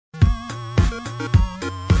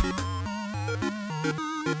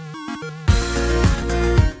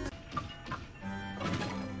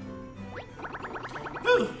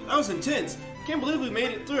intense. Can't believe we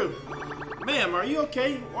made it through. Ma'am, are you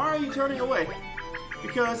okay? Why are you turning away?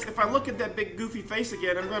 Because if I look at that big goofy face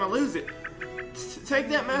again, I'm gonna lose it. Take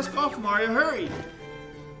that mask off, Mario, hurry!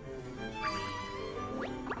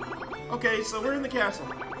 Okay, so we're in the castle.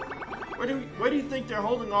 Where do you think they're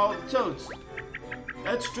holding all of the toads?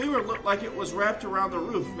 That streamer looked like it was wrapped around the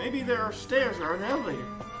roof. Maybe there are stairs or an elevator.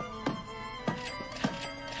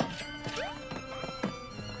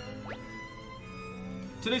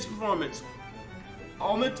 Today's performance.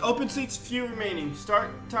 Open seats, few remaining. Start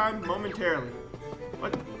time momentarily.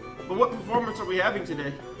 But what performance are we having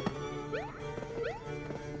today?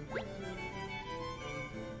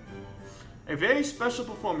 A very special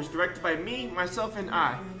performance directed by me, myself, and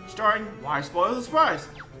I. Starring, why spoil the surprise?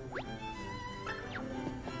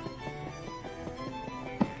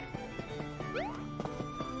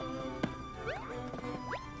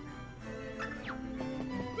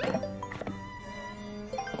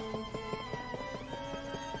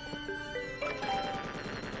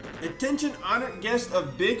 Attention, honored guests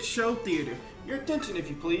of Big Show Theater. Your attention, if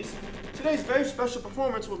you please. Today's very special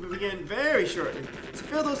performance will begin very shortly, so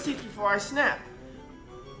fill those seats before I snap.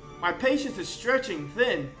 My patience is stretching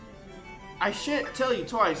thin. I shan't tell you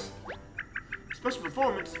twice. Special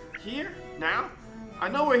performance? Here? Now? I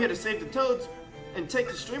know we're here to save the toads and take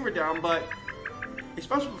the streamer down, but a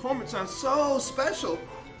special performance sounds so special.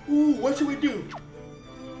 Ooh, what should we do?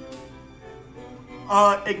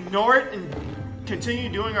 Ignore it and continue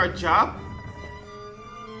doing our job?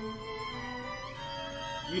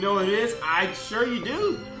 You know what it is? I'm sure you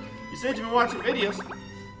do. You said you've been watching videos.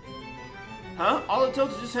 Huh? All the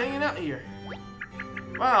toads are just hanging out here.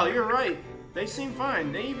 Wow, you're right. They seem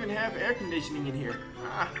fine. They even have air conditioning in here.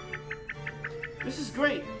 Ah. This is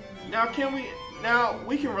great. Now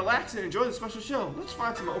we can relax and enjoy the special show. Let's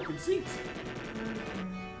find some open seats.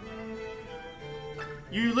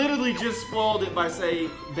 You literally just spoiled it by saying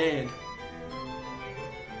band.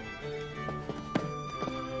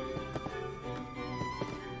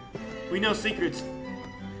 We know secrets.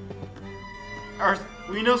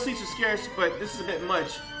 We know seats are scarce, but this is a bit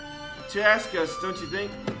much to ask us, don't you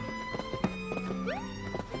think?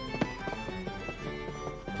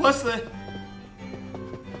 Plus the...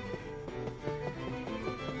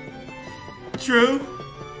 True.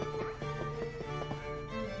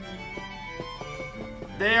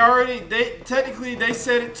 Technically they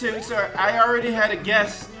said it too, so I already had a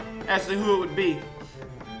guess as to who it would be.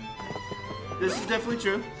 This is definitely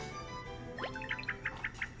true.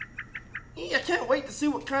 I can't wait to see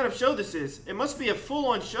what kind of show this is. It must be a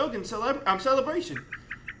full-on Shogun celebration.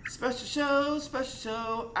 Special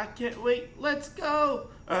show, I can't wait. Let's go.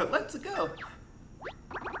 Let's go.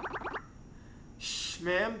 Shh,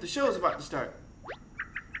 ma'am, the show is about to start.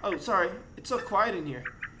 Oh, sorry, it's so quiet in here.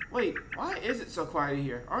 Wait, why is it so quiet in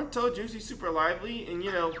here? Aren't toads usually super lively and,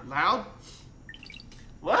 you know, loud?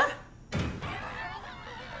 What?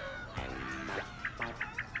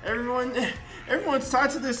 Everyone's tied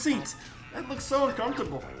to their seats. That looks so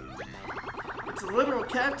uncomfortable. It's a literal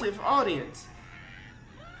captive audience.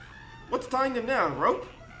 What's tying them down? Rope?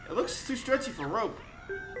 It looks too stretchy for rope.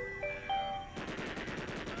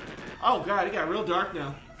 Oh god, it got real dark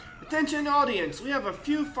now. Attention audience, we have a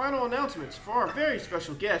few final announcements for our very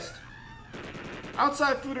special guest.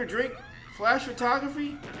 Outside food or drink, flash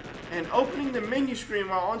photography, and opening the menu screen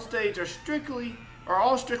while on stage are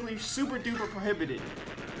all strictly super duper prohibited.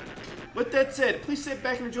 With that said, please sit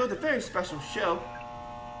back and enjoy the very special show.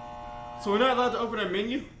 So we're not allowed to open our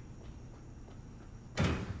menu?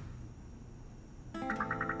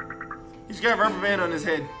 He's got a rubber band on his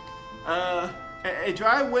head. A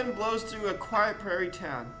dry wind blows through a quiet prairie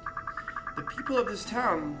town. The people of this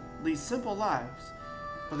town lead simple lives,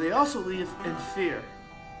 but they also live in fear.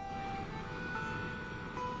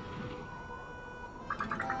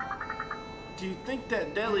 Do you think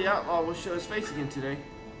that deadly outlaw will show his face again today?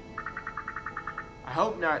 I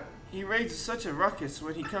hope not. He raises such a ruckus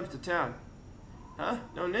when he comes to town. Huh?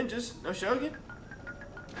 No ninjas? No Shogun?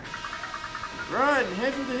 Run!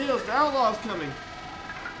 Head for the hills! The outlaw's coming!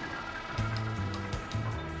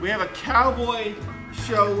 We have a cowboy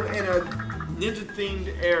show in a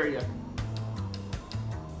ninja-themed area.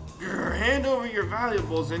 Grr, hand over your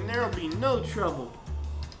valuables and there'll be no trouble.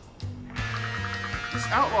 This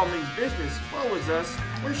outlaw means business. Woe is us.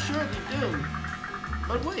 We're surely doomed.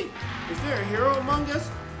 But wait, is there a hero among us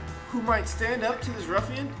who might stand up to this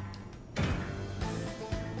ruffian?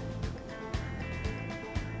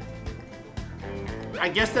 I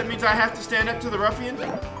guess that means I have to stand up to the ruffian?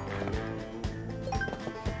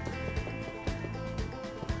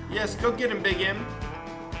 Yes, go get him, Big M.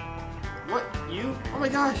 What? You? Oh my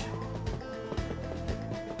gosh!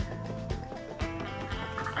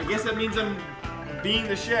 guess that means I'm being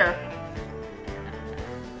the sheriff.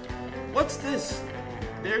 What's this?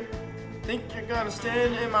 They think you're gonna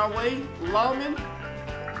stand in my way, lawman?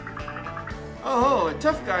 Oh, a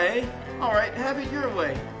tough guy, eh? Alright, have it your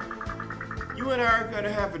way. You and I are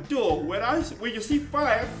gonna have a duel. When you see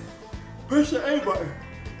fire, press the A button.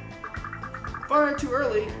 Fire too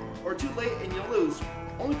early or too late and you lose.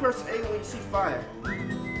 Only press A when you see fire.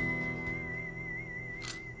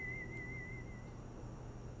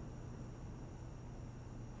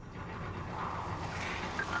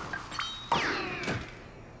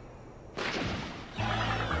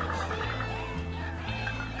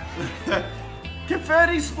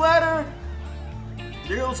 Confetti splatter!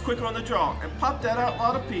 Daryl's quicker on the draw and popped that out a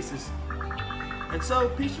lot of pieces. And so,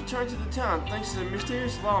 peace returned to the town thanks to the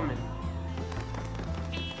mysterious lawman.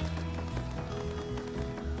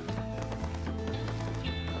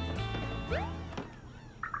 Oh,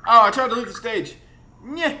 I tried to leave the stage.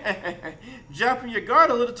 Yeah, dropping your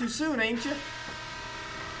guard a little too soon, ain't you?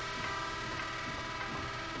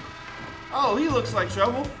 Oh, he looks like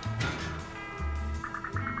trouble.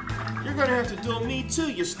 You're gonna have to duel me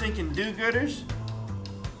too, you stinking do-gooders.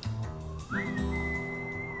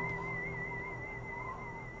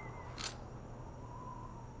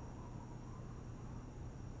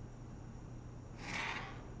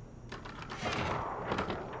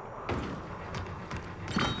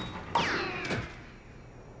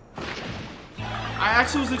 I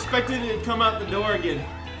actually was expecting it to come out the door again.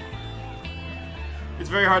 It's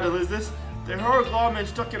very hard to lose this. The heroic lawman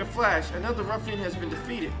struck in a flash. Another ruffian has been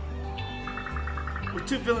defeated. With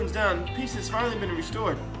 2 villains down, peace has finally been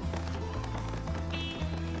restored.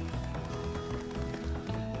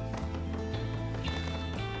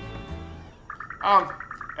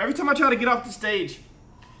 Every time I try to get off the stage.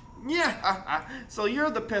 Yeah, so you're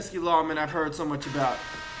the pesky lawman I've heard so much about.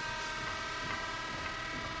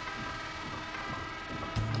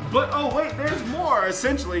 But, oh wait, there's more,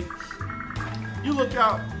 essentially. You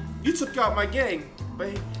took out my gang,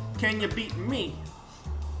 but can you beat me?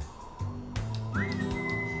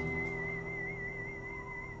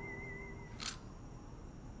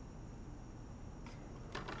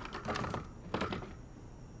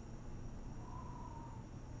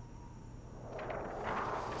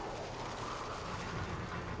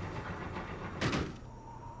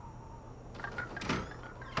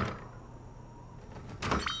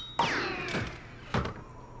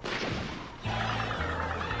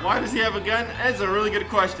 Why does he have a gun? That's a really good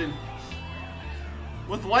question.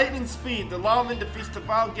 With lightning speed, the lawman defeats the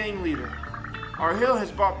vile gang leader. Our hill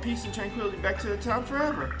has brought peace and tranquility back to the town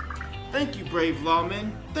forever. Thank you, brave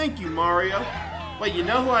lawman. Thank you, Mario. Wait, you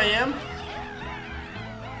know who I am?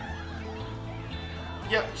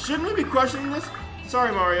 Yeah, shouldn't we be questioning this?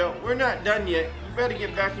 Sorry, Mario. We're not done yet. You better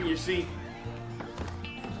get back in your seat.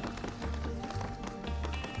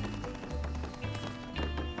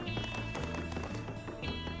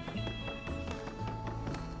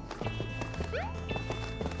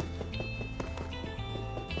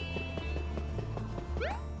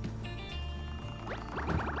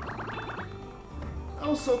 That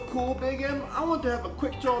was so cool, Big M. I want to have a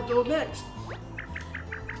quick draw duel next.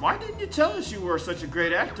 Why didn't you tell us you were such a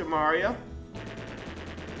great actor, Mario?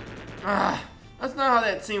 That's not how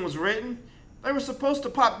that scene was written. They were supposed to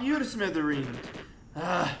pop you to smithereens.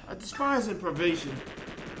 I despise improvisation.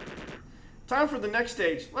 Time for the next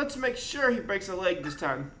stage. Let's make sure he breaks a leg this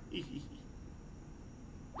time.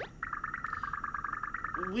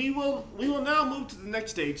 We will now move to the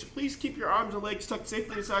next stage. Please keep your arms and legs tucked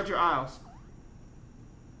safely inside your aisles.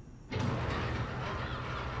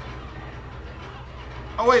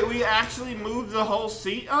 Oh wait, we actually moved the whole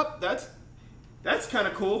seat up? That's kind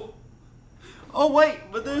of cool. Oh wait,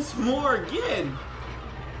 but there's more again.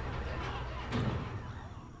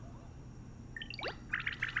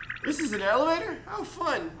 This is an elevator? How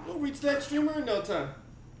fun. We'll reach that streamer in no time.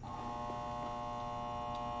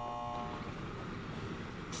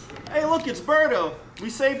 Hey look, it's Birdo.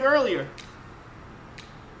 We saved earlier.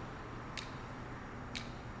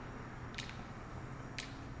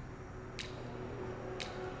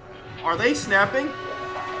 Are they snapping?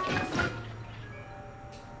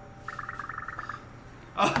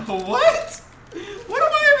 What? What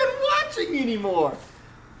am I even watching anymore?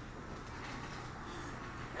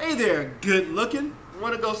 Hey there, good looking.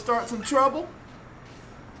 Want to go start some trouble?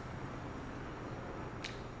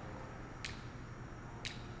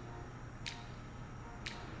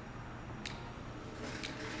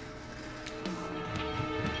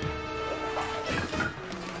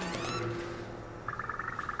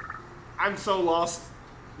 I'm so lost.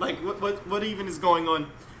 Like, what even is going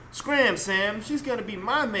on? Scram, Sam. She's gonna be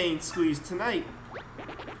my main squeeze tonight.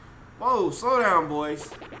 Whoa, slow down, boys.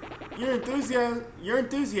 Your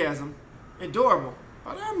enthusiasm, adorable.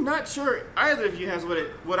 But I'm not sure either of you has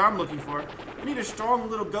what I'm looking for. I need a strong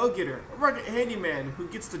little go-getter, a rugged handyman who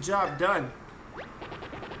gets the job done.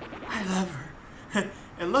 I love her.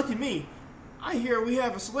 And lucky me, I hear we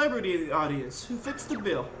have a celebrity in the audience who fits the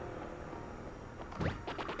bill.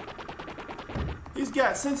 He's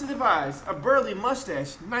got sensitive eyes, a burly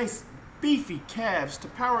mustache, nice beefy calves to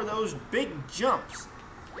power those big jumps.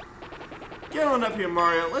 Get on up here,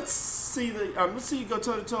 Mario. Let's see you go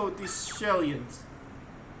toe to toe with these Shellians.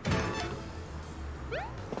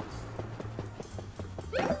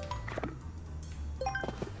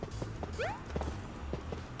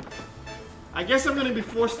 I guess I'm gonna be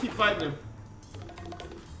forced to keep fighting him.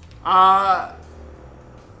 I'm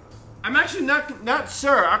actually not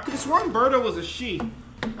sure. I could have sworn Birdo was a she.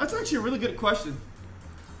 That's actually a really good question.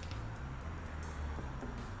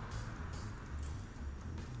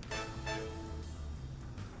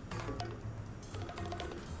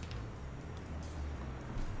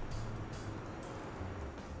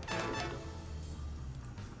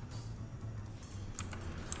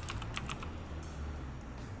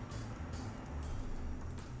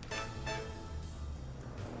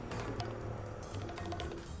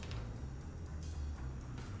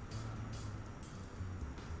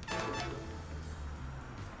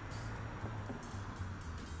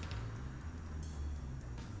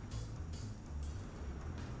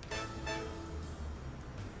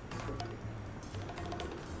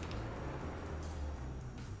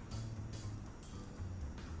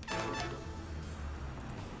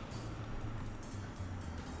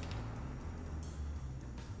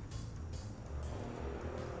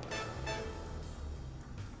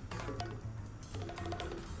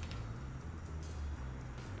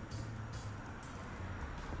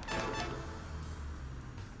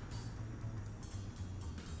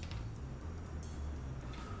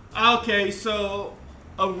 Okay, so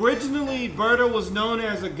originally Birdo was known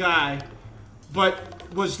as a guy,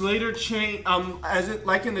 but was later changed,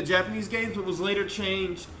 like in the Japanese games, but was later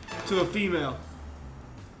changed to a female.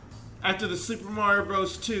 After the Super Mario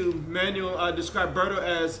Bros. 2, Manuel described Birdo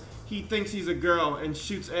as he thinks he's a girl and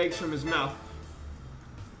shoots eggs from his mouth.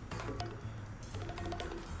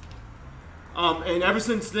 And ever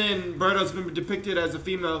since then, Birdo's been depicted as a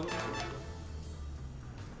female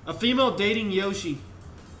dating Yoshi.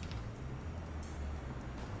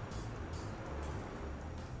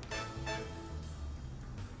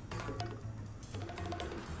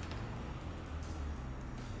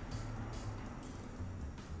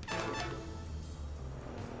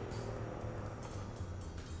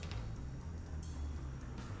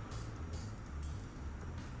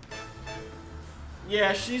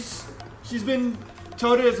 Yeah, she's been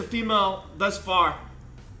touted as a female thus far,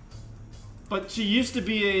 but she used to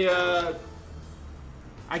be a,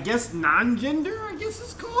 I guess non-gender, I guess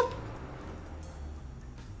it's called.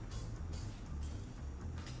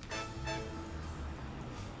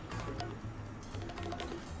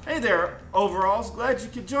 Hey there, overalls. Glad you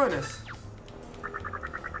could join us.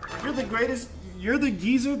 You're the greatest. You're the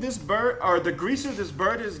geezer this bird, or the greaser this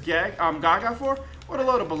bird is gaga for. What a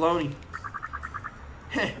load of baloney.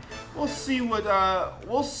 We'll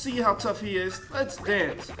see how tough he is. Let's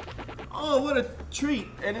dance. Oh, what a treat.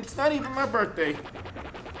 And it's not even my birthday.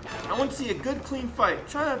 I want to see a good, clean fight.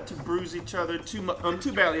 Try not to bruise each other too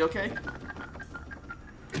badly, okay?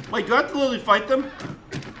 Wait, do I have to literally fight them?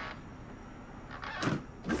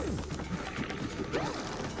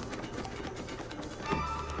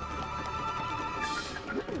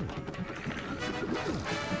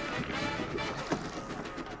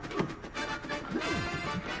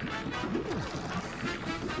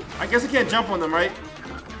 I guess I can't jump on them, right?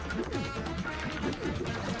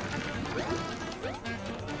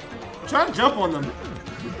 I'm trying to jump on them.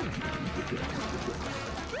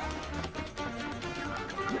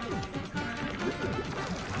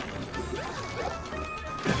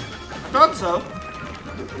 I thought so.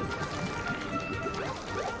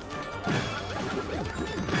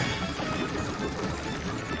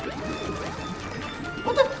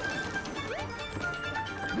 What the?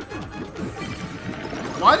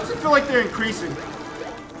 Why does it feel like they're increasing?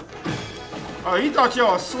 Oh, he thought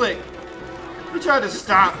y'all was slick. He tried to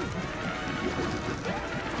stop.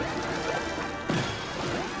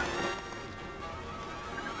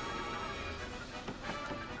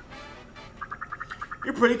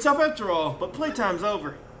 You're pretty tough after all, but playtime's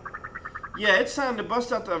over. Yeah, it's time to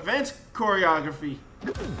bust out the advanced choreography.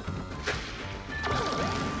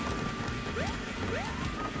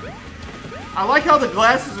 I like how the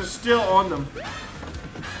glasses are still on them.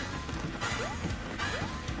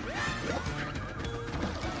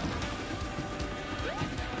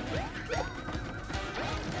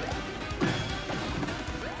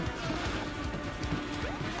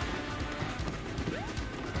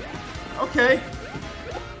 Okay.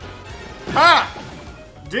 Ha!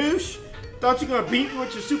 Douche! Thought you were gonna beat me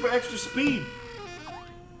with your super extra speed.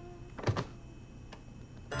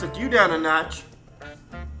 Took you down a notch.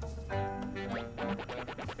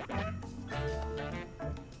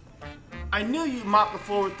 I knew you mopped the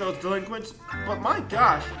floor with those delinquents, but my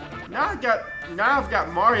gosh, now I've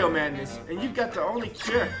got Mario madness, and you've got the only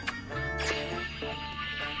cure.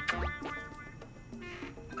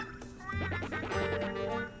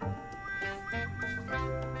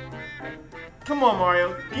 Come on,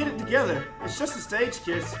 Mario, get it together. It's just a stage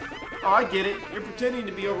kiss. Oh, I get it. You're pretending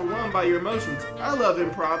to be overwhelmed by your emotions. I love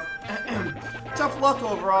improv. Tough luck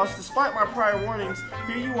overall. Despite my prior warnings,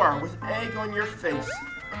 here you are with egg on your face.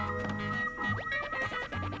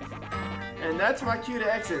 And that's my cue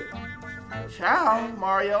to exit. Ciao,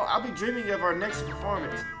 Mario. I'll be dreaming of our next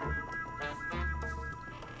performance.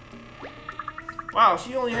 Wow,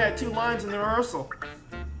 she only had 2 lines in the rehearsal.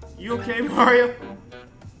 You okay, Mario?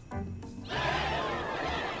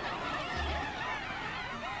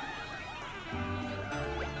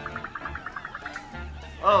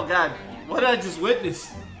 Oh god, what did I just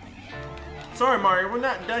witness? Sorry, Mario, we're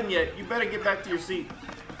not done yet. You better get back to your seat.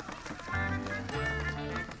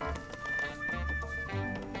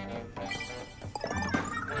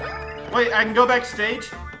 Wait, I can go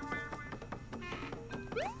backstage?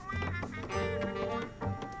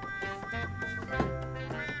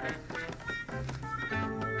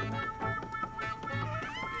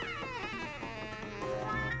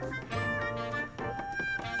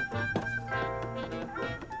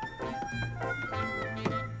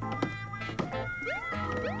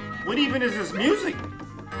 What even is this music?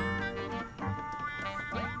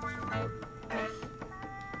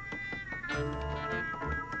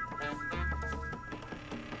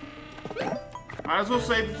 Might as well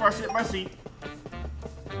save before I sit in my seat.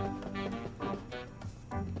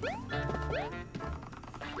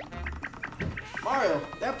 Mario,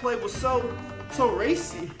 that play was so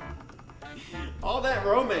racy. All that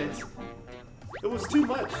romance. It was too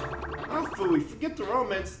much. Oh, phooey, forget the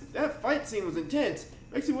romance. That fight scene was intense.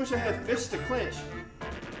 Makes me wish I had fists to clinch.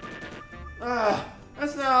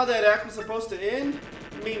 That's not how that act was supposed to end.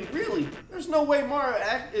 I mean, really, there's no way Mario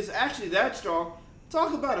is actually that strong.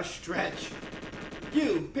 Talk about a stretch.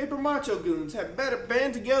 You, Paper Macho Goons, had better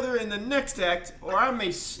band together in the next act, or I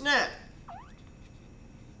may snap.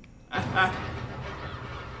 I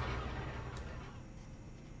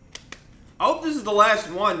hope this is the last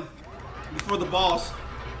one before the boss.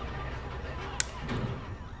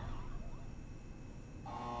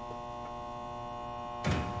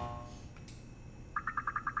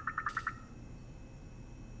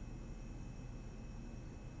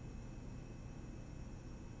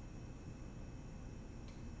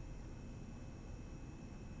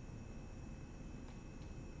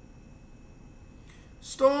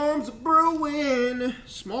 Storms brewing.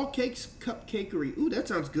 Small cakes cupcakery. Ooh, that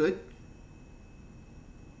sounds good.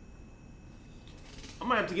 I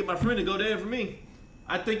might have to get my friend to go there for me.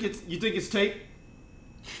 You think it's tape?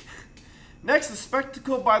 Next, the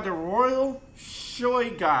spectacle by the Royal Shy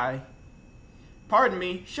Guy. Pardon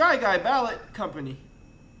me, Shy Guy Ballet Company.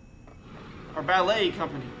 Or Ballet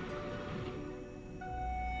Company.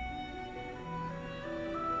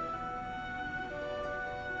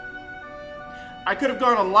 I could have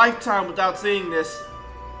gone a lifetime without seeing this.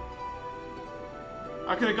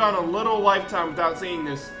 I could have gone a little lifetime without seeing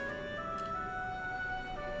this.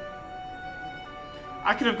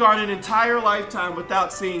 I could have gone an entire lifetime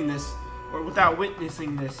without seeing this. Or without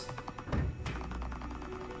witnessing this.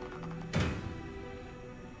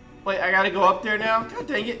 Wait, I gotta go up there now? God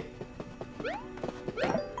dang it.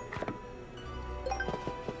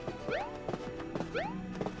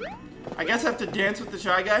 I guess I have to dance with the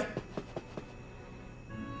Shy Guy?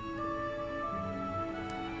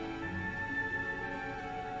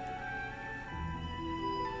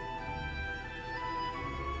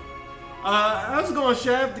 How's it going,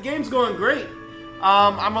 Chef? The game's going great.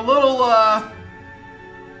 I'm a little,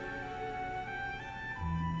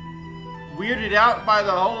 weirded out by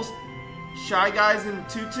the whole Shy Guys in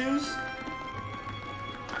tutus.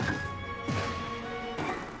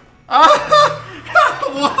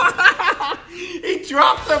 He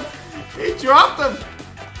dropped them! He dropped them!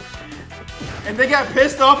 And they got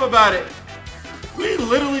pissed off about it. We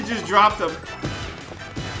literally just dropped them.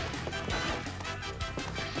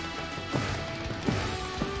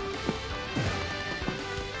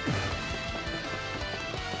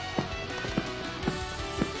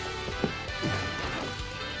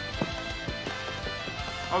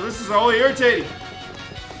 Oh, this is all irritating.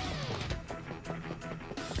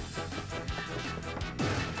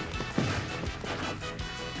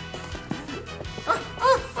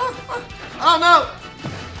 no!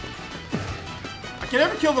 I can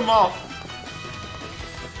never kill them all.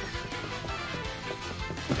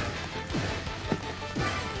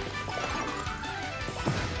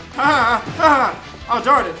 Ha ha ha! Oh,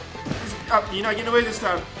 darn it. You're not getting away this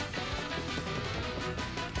time.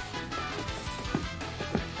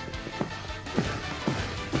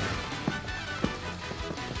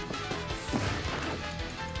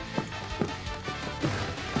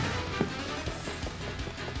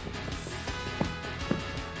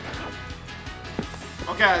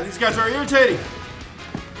 Okay, these guys are irritating.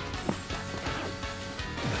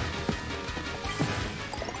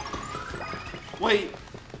 Wait.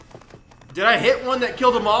 Did I hit one that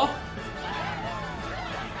killed them all?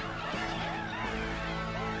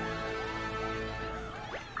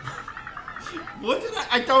 What did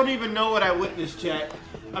I don't even know what I witnessed, chat.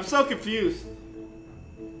 I'm so confused.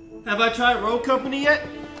 Have I tried Road Company yet?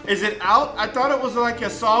 Is it out? I thought it was like a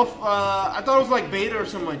soft, I thought it was like beta or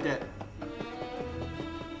something like that.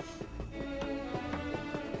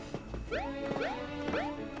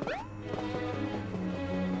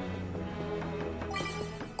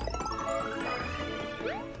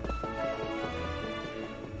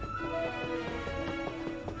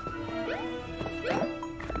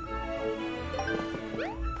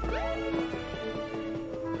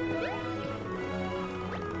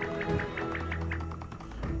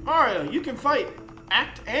 Mario, you can fight,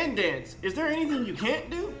 act, and dance. Is there anything you can't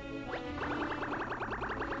do?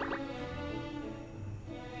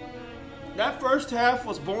 That first half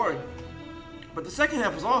was boring, but the second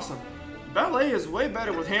half was awesome. Ballet is way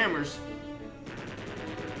better with hammers.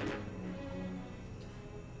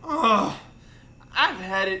 Ugh. I've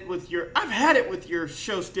had it with your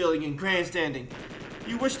show stealing and grandstanding.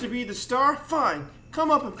 You wish to be the star? Fine.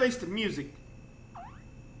 Come up and face the music.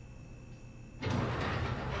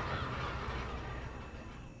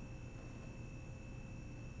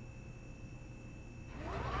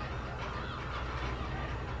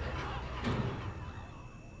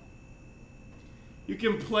 You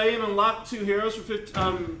can play and unlock 2 heroes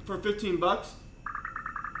for 15 bucks.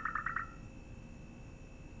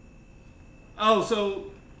 Oh,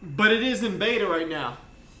 so, but it is in beta right now.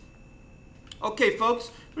 Okay, folks,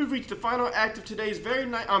 we've reached the final act of today's very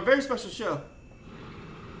special show.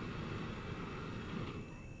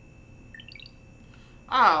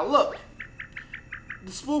 Ah, look,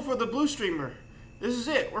 the spool for the blue streamer. This is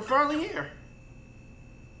it. We're finally here.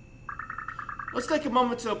 Let's take a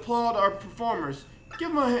moment to applaud our performers. Give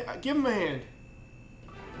him a hand.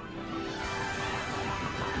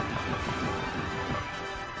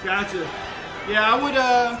 Gotcha. Yeah,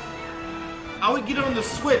 I would get it on the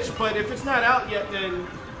Switch, but if it's not out yet, then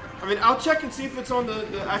I mean, I'll check and see if it's on the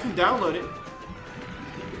I can download it.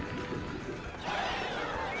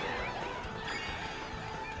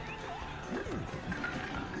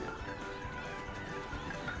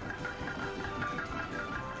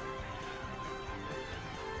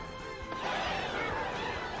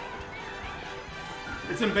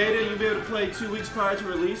 It's in beta, you'll be able to play 2 weeks prior to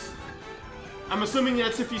release. I'm assuming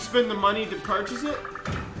that's if you spend the money to purchase it.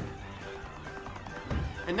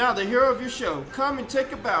 And now the hero of your show. Come and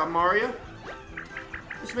take a bow, Mario.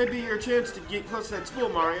 This may be your chance to get close to that spool,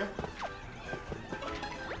 Mario.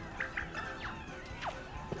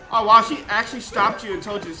 Oh wow, she actually stopped you and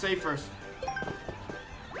told you to say first.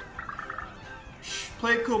 Shh,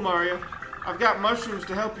 play it cool, Mario. I've got mushrooms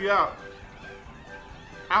to help you out.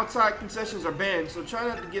 Outside concessions are banned, so try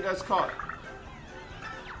not to get us caught.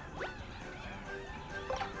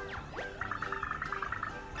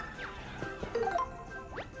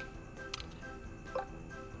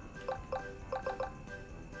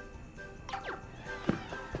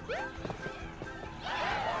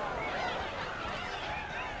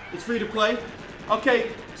 It's free to play?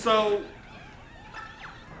 Okay, so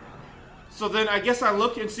then I guess I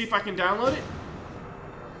look and see if I can download it?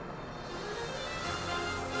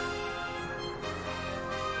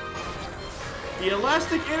 The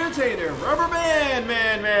Elastic Entertainer, Rubber Band,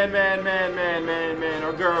 man,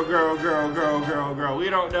 or girl. We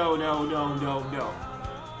don't know, no.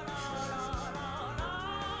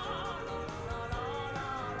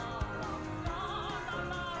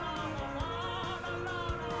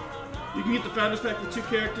 You can get the Founders Pack for 2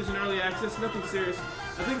 characters in early access, nothing serious.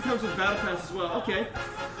 I think it comes with Battle Pass as well, okay.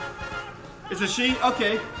 It's a she?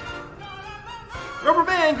 Okay. Rubber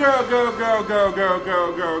Band, girl.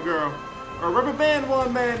 Or Rubber Band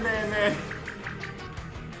one, man.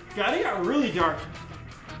 God, it got really dark.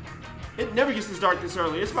 It never gets this dark this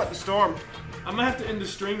early. It's about to storm. I'm gonna have to end the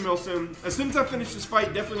stream real soon. As soon as I finish this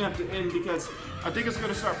fight, definitely have to end because I think it's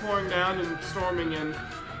gonna start pouring down and storming, and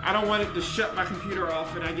I don't want it to shut my computer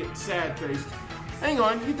off and I get sad-faced. Hang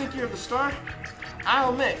on, you think you're the star?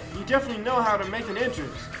 I'll admit, you definitely know how to make an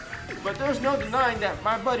entrance. But there's no denying that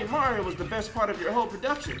my buddy Mario was the best part of your whole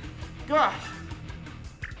production. Gosh.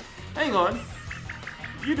 Hang on.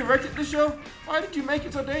 You directed the show? Why did you make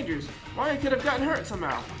it so dangerous? Mario could have gotten hurt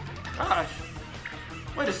somehow. Gosh.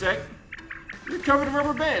 Wait a sec. You're covered in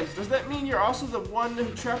rubber bands. Does that mean you're also the one who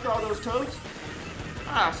trapped all those toads?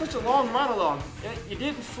 Ah, such a long monologue. You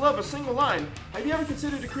didn't flub a single line. Have you ever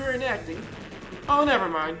considered a career in acting? Oh, never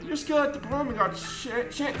mind. Your skill at the performing arts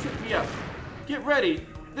shan't trip me up. Get ready.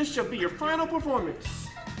 This shall be your final performance.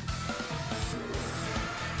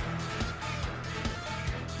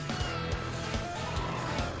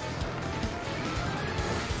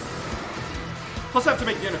 Plus, I have to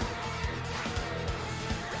make dinner.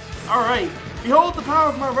 Alright. Behold the power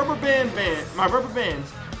of my rubber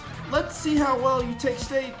bands. Let's see how well you take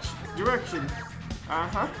stage direction.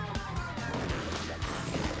 Uh-huh.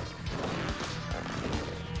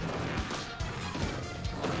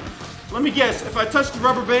 Let me guess, if I touch the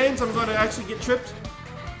rubber bands, I'm going to actually get tripped?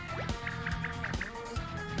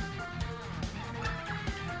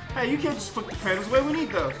 Hey, you can't just flick the panels away, we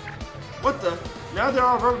need those. What the? Now there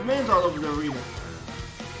are rubber bands all over the arena.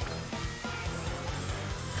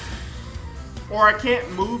 Or I can't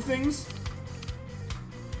move things?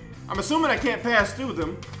 I'm assuming I can't pass through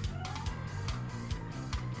them.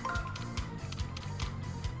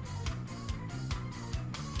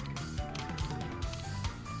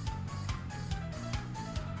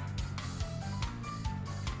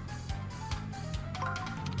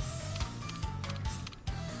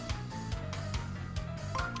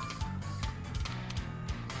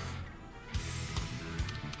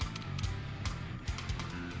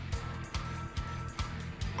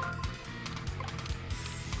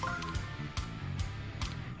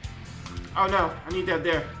 Oh no, I need that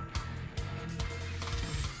there.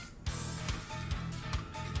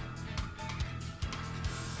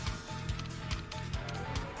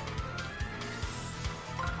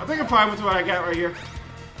 I think I'm fine with what I got right here.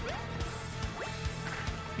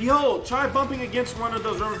 Behold, try bumping against one of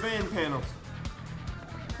those rubber band panels.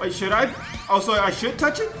 Wait, should I? Oh, so I should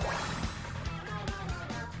touch it?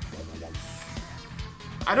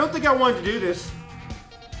 I don't think I wanted to do this.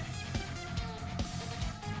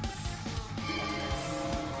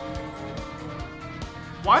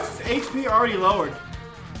 Why is his HP already lowered?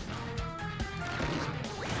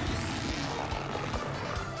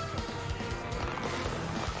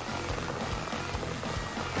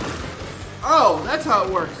 Oh, that's how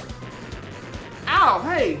it works. Ow,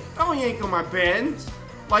 hey, don't yank on my bands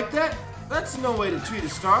like that. That's no way to treat a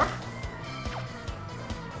star.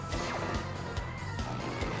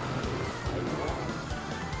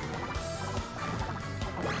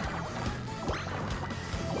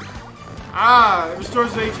 Ah, it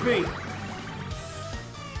restores the HP.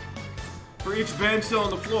 For each band still on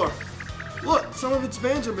the floor. Look, some of its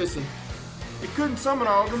bands are missing. It couldn't summon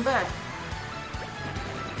all of them back.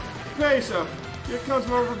 Prepare yourself. Here comes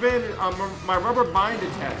my rubber band, my rubber bind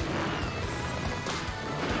attack.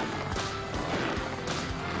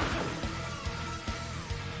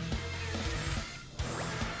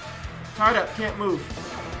 Tied up, can't move.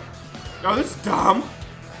 Oh, this is dumb.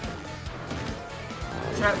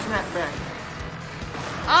 Trap snap back.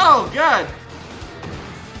 Oh, God!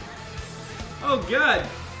 Oh, God!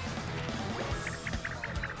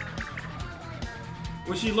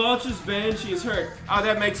 When she launches band, she is hurt. Oh,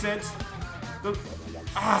 that makes sense. Those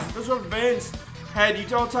rubber bands had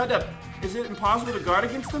you all tied up. Is it impossible to guard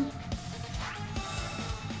against them?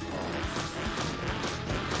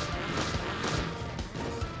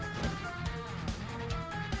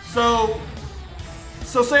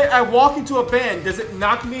 So say I walk into a band, does it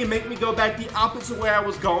knock me and make me go back the opposite way I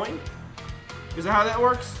was going? Is that how that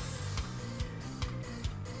works?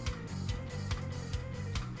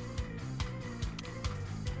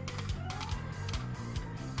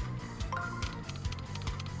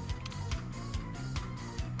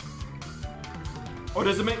 Or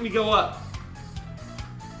does it make me go up?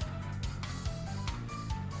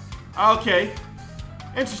 Okay.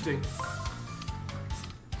 Interesting.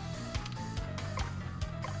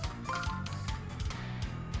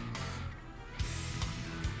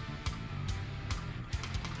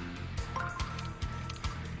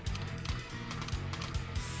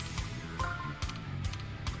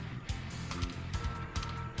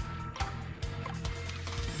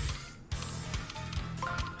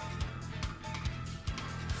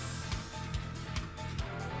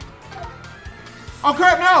 Oh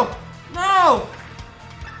crap, no! No!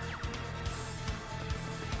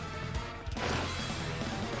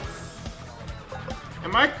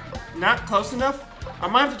 Am I not close enough? I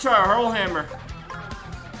might have to try a hurl hammer.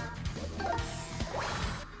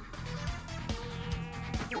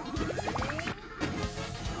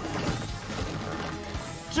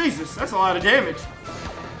 Jesus, that's a lot of damage.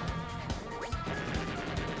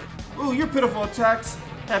 Ooh, your pitiful attacks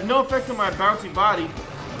have no effect on my bouncy body.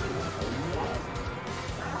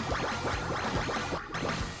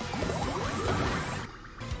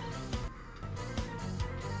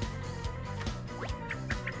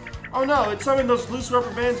 Oh no, it's summoning those loose rubber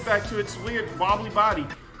bands back to its weird wobbly body.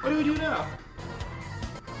 What do we do now?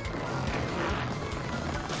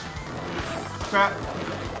 Crap.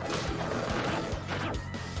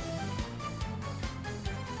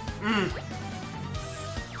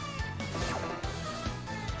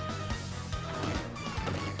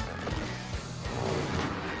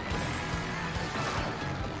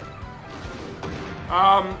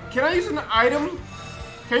 Can I use an item?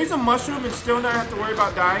 Can I use a mushroom and still not have to worry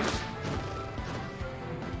about dying?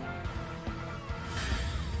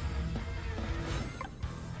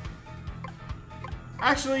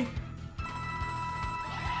 Actually,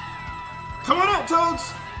 come on out,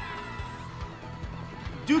 Toads!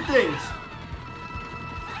 Do things!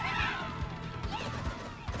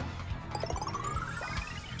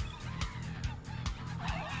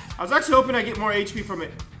 I was actually hoping I'd get more HP from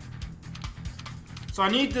it. So I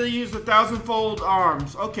need to use the 1,000-fold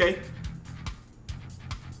arms. Okay.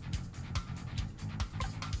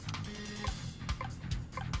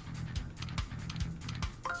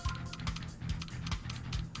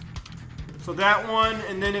 So that one,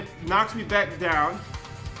 and then it knocks me back down.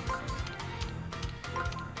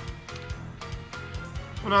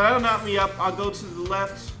 Well, no, that'll knock me up. I'll go to the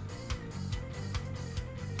left.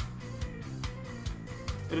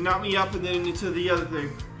 It'll knock me up and then into the other thing.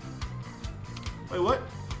 Wait, what?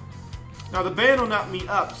 Now the band will knock me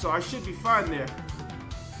up, so I should be fine there.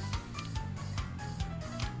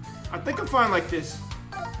 I think I'm fine like this.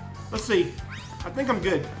 Let's see. I think I'm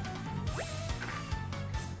good.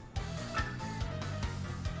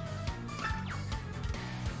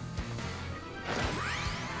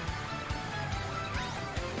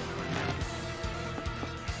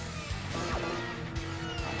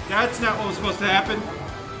 That's not what was supposed to happen.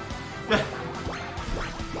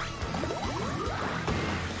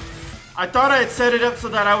 I thought I had set it up so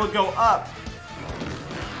that I would go up.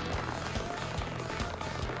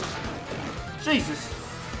 Jesus.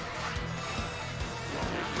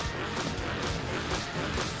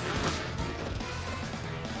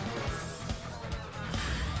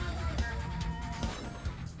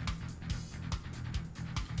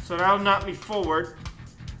 So that'll knock me forward.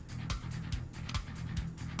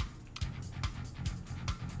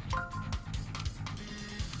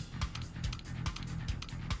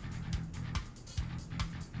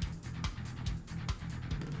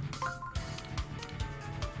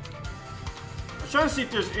 I'm trying to see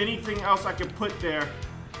if there's anything else I can put there.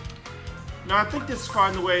 No, I think this is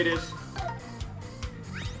fine the way it is.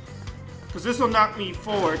 Because this will knock me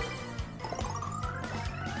forward.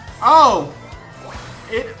 Oh!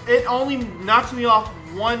 It only knocks me off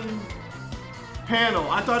one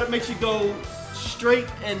panel. I thought it makes you go straight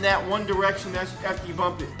in that one direction after you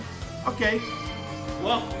bump it. Okay.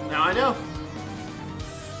 Well, now I know.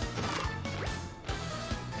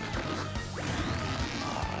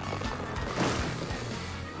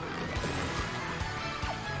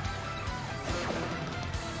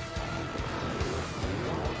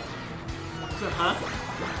 Huh?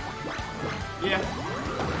 Yeah.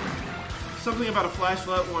 Something about a flash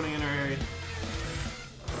flood warning in our area.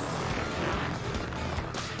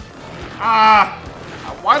 Ah!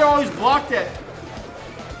 Why do I always block that?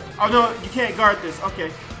 Oh no, you can't guard this.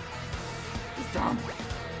 Okay. It's dumb.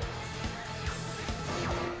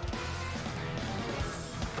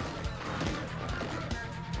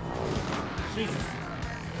 Jesus.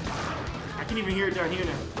 I can even hear it down here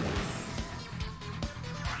now.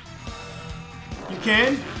 You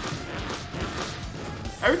can?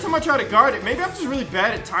 Every time I try to guard it, maybe I'm just really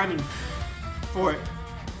bad at timing for it.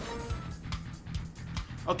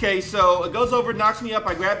 Okay, so it goes over, knocks me up,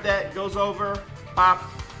 I grab that, goes over, bop,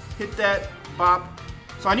 hit that, bop.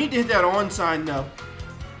 So I need to hit that on sign though.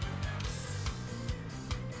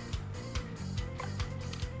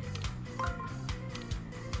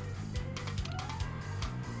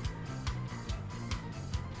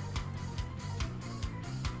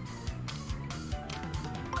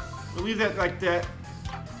 We'll leave that like that.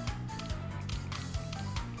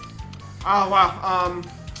 Oh wow,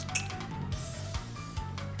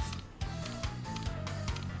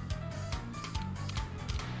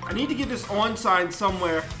 I need to get this on sign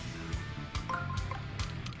somewhere.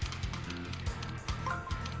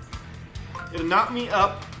 It'll knock me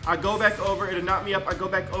up. I go back over. It'll knock me up. I go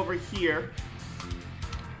back over here.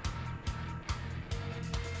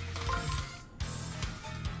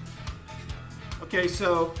 Okay,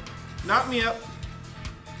 so knock me up.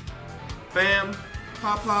 Bam.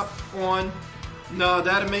 Pop, pop, on. No,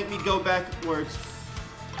 that'll make me go backwards.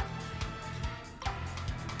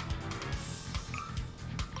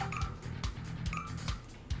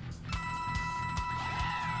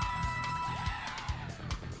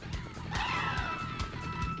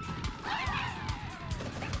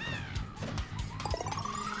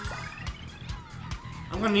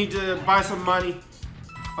 I'm gonna need to buy some money.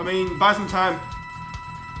 I mean, buy some time.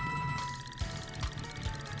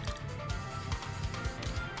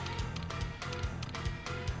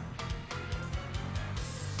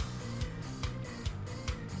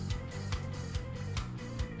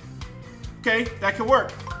 Okay, that could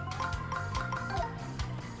work.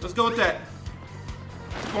 Let's go with that.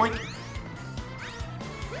 Boink.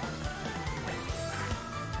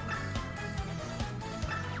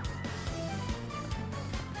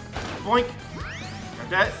 Boink. Got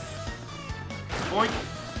that. Boink.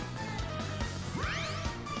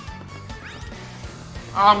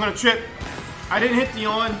 Oh, I'm gonna trip. I didn't hit the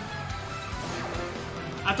on.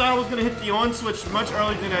 I thought I was gonna hit the on switch much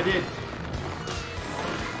earlier than I did.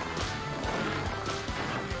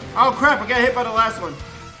 Oh crap, I got hit by the last one.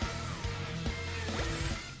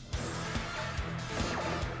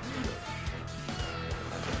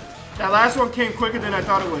 That last one came quicker than I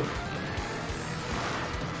thought it would.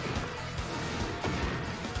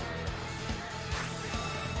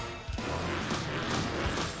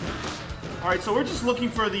 Alright, so we're just looking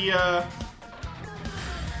for the,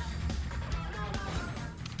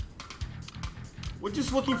 we're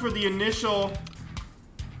just looking for the initial...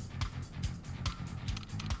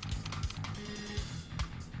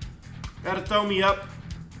 That'll throw me up.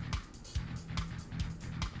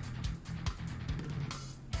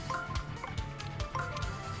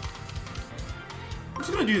 I'm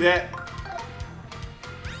just gonna do that.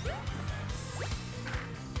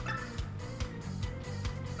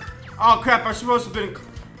 Oh crap, I'm supposed to have been...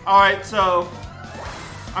 Alright, so...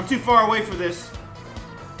 I'm too far away for this.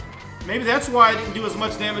 Maybe that's why I didn't do as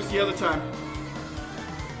much damage the other time.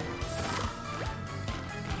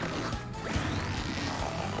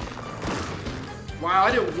 Wow,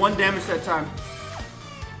 I did 1 damage that time.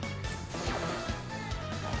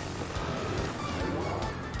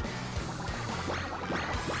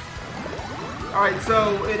 Alright,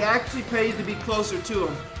 so it actually pays to be closer to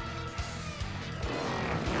him.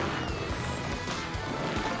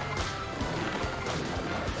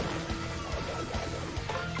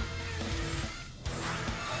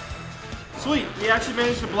 Sweet, we actually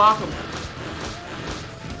managed to block him.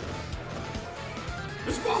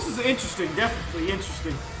 This boss is interesting, definitely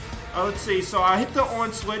interesting. Let's see, so I hit the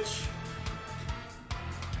on switch.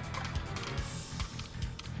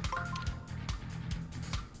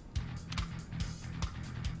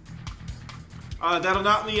 That'll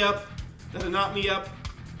knock me up. That'll knock me up.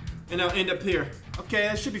 And I'll end up here. Okay,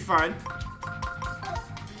 that should be fine.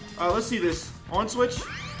 Let's see this. On switch.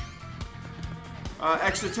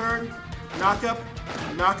 Extra turn. Knock up.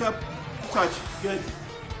 Knock up. Touch. Good.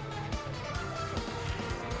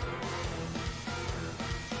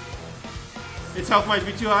 Its health might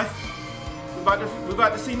be too high. We're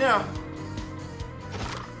about to see now.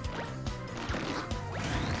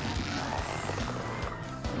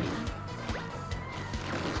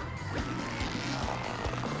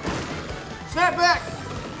 Snap back!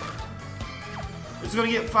 It's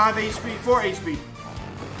gonna get 5 HP, 4 HP.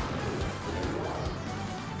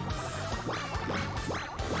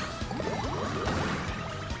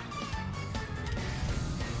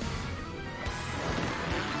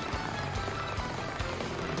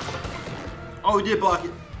 Oh, he did block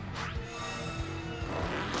it.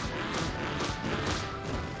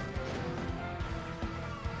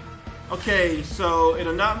 Okay, so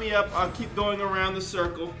it'll knock me up. I'll keep going around the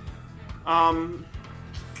circle.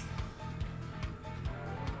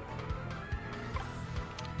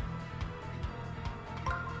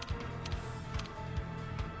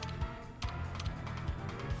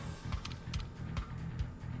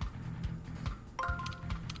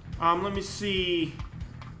 Let me see.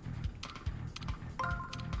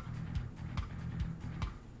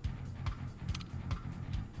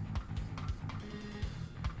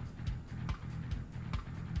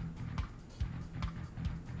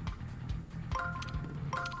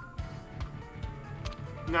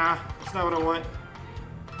 Nah, that's not what I want.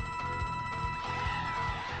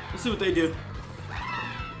 Let's see what they do.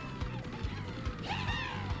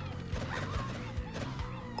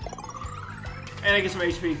 And I get some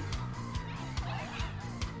HP.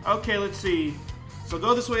 Okay, let's see. So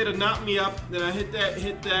go this way to knock me up. Then I hit that,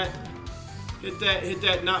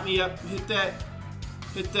 knock me up, hit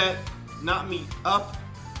that, knock me up,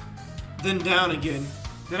 then down again.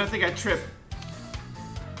 Then I think I trip.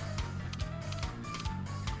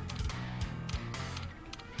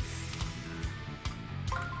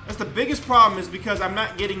 That's the biggest problem, is because I'm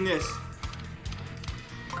not getting this.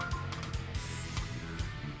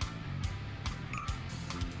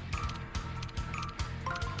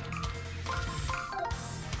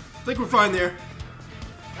 I think we're fine there.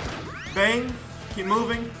 Bang. Keep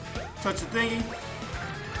moving. Touch the thingy.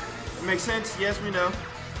 It makes sense. Yes, we know.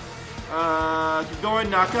 Keep going.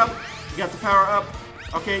 Knock up. You got the power up.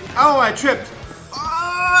 Okay. Oh, I tripped.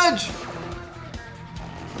 Fudge!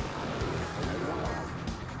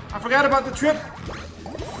 I forgot about the trip.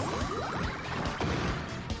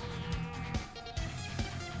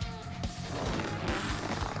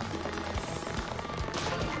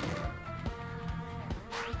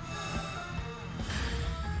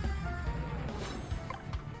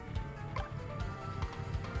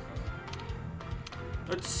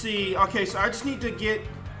 Let's see. Okay, so I just need to get...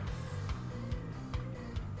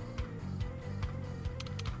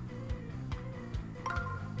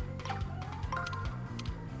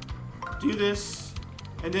 do this,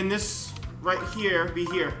 and then this right here be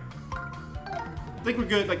here. I think we're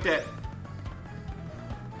good like that.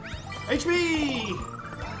 HP!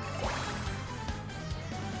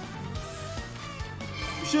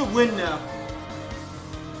 We should win now.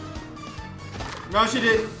 No, she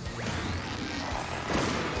didn't.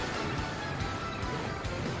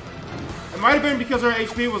 It might have been because her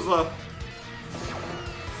HP was low.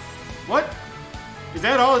 What? Is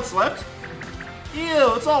that all that's left?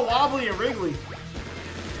 Ew, it's all wobbly and wriggly.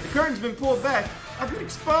 The curtain's been pulled back. I've been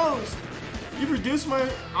exposed. You've reduced my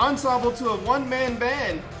ensemble to a one-man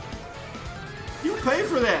band. You pay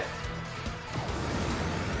for that.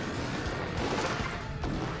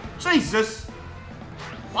 Jesus!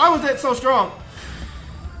 Why was that so strong?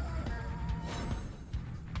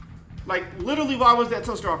 Like, literally, why was that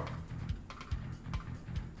so strong?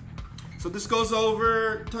 So this goes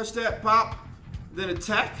over, touch that, pop, then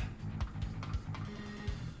attack.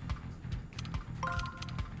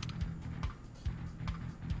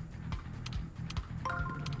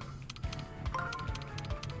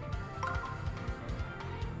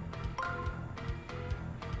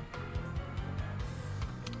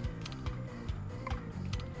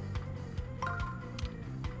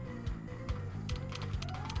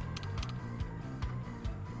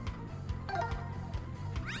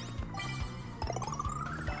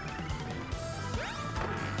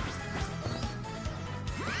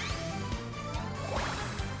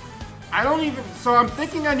 I don't even, so I'm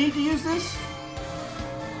thinking I need to use this?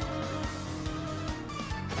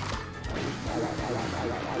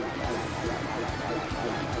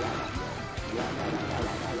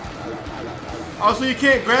 Oh, so you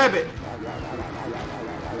can't grab it.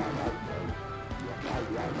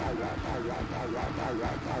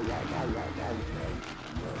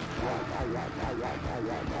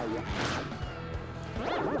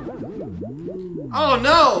 Oh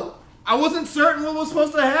no! I wasn't certain what was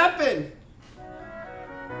supposed to happen.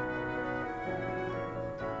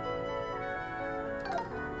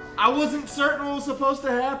 I wasn't certain what was supposed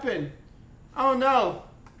to happen. Oh no.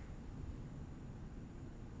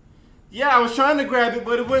 Yeah, I was trying to grab it,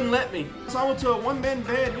 but it wouldn't let me. So I went to a one-man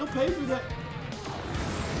band. You'll pay for that.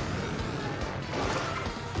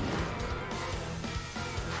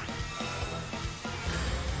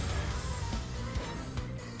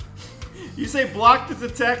 You say block this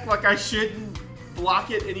attack like I shouldn't block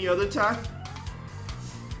it any other time?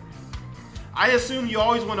 I assume you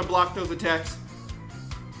always want to block those attacks.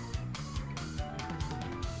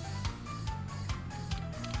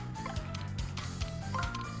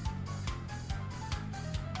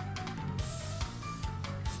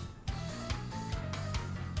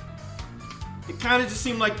 It kind of just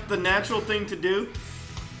seemed like the natural thing to do.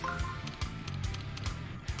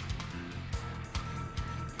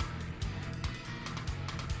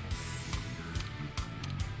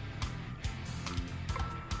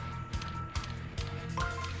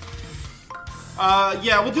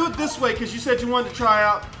 Yeah, we'll do it this way because you said you wanted to try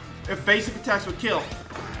out if basic attacks would kill.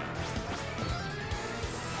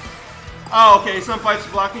 Oh, okay, some fights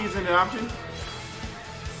blocking isn't an option.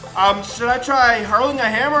 Should I try hurling a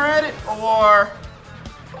hammer at it, or...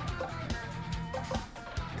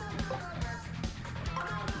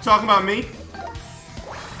 You talking about me?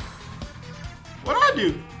 What'd I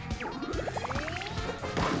do?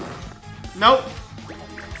 Nope.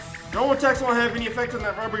 Normal attacks won't have any effect on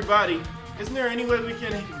that rubbery body. Isn't there any way we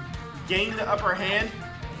can gain the upper hand?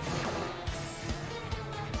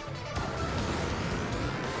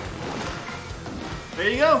 There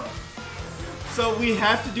you go. So we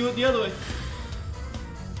have to do it the other way.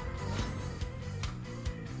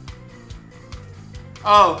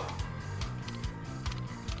 Oh.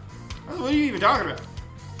 What are you even talking about?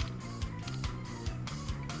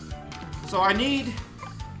 So I need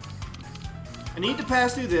to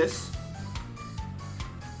pass through this.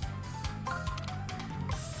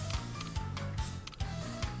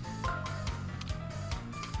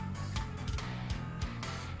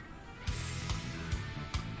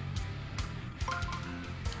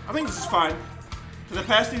 I think this is fine. Because I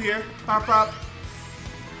pass through here. Pop, pop.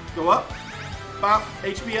 Go up. Pop.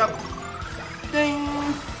 HP up. Ding.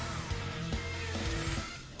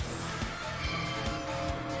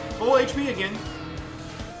 Full HP again.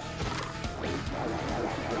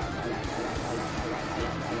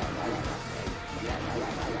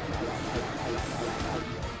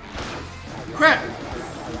 Crap!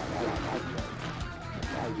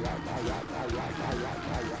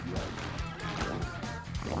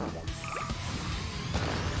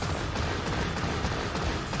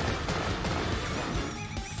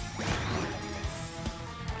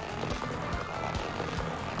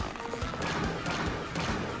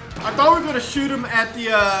 I thought we were gonna shoot him at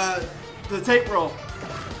the tape roll.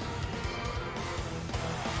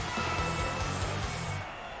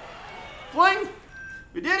 Fling!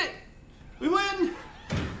 We did it! We win!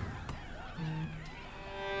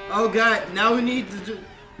 Oh god, now we need to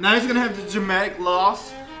now he's gonna have the dramatic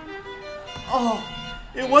loss. Oh,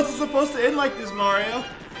 it wasn't supposed to end like this, Mario.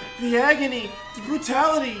 The agony, the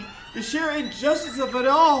brutality, the sheer injustice of it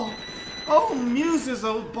all. Oh, muses,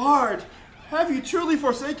 oh bard. Have you truly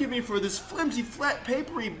forsaken me for this flimsy, flat,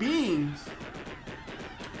 papery beings?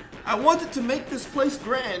 I wanted to make this place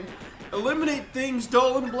grand, eliminate things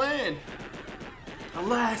dull and bland.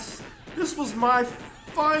 Alas, this was my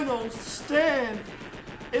final stand.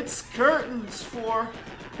 It's curtains for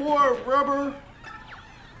poor rubber.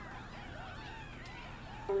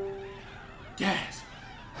 Gasp.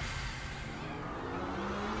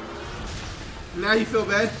 Now you feel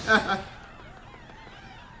bad?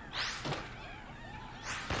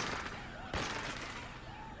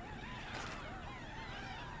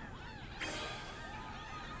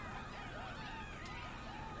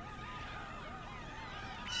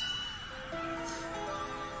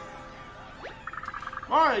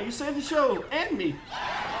 Mario, you saved the show and me.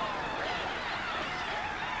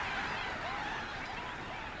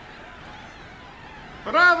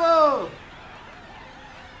 Bravo!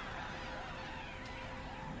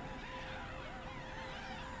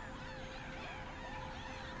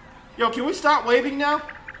 Yo, can we stop waving now?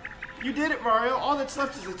 You did it, Mario. All that's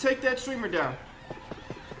left is to take that streamer down.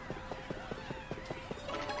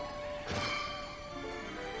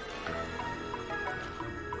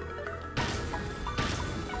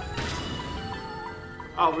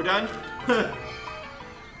 Oh, we're done?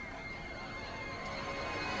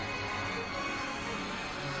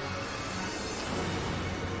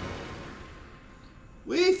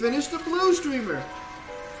 We finished the blue streamer.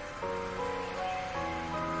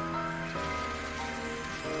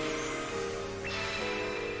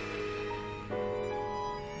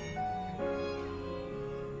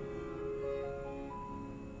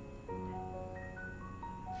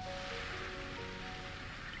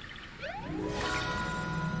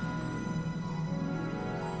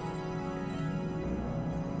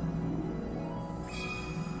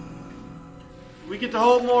 We get to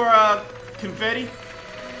hold more confetti.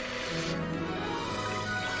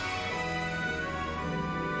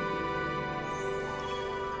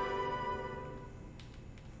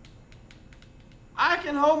 I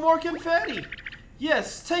can hold more confetti.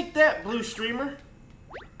 Yes, take that, blue streamer.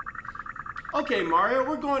 Okay, Mario,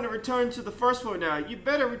 we're going to return to the first floor now. You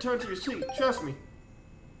better return to your seat. Trust me.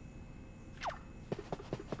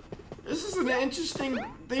 This is an interesting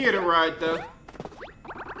theater ride, though.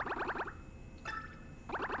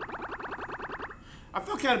 I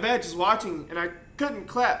felt kind of bad just watching, and I couldn't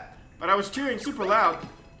clap, but I was cheering super loud.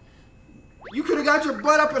 You could have got your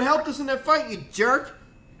butt up and helped us in that fight, you jerk!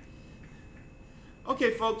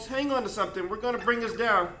 Okay, folks, hang on to something. We're gonna bring this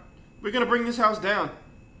down. We're gonna bring this house down.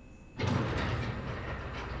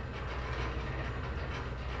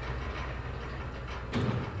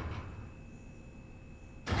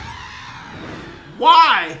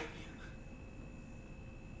 Why?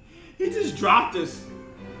 He just dropped us.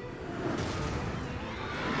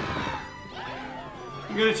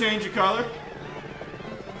 You gonna change your color?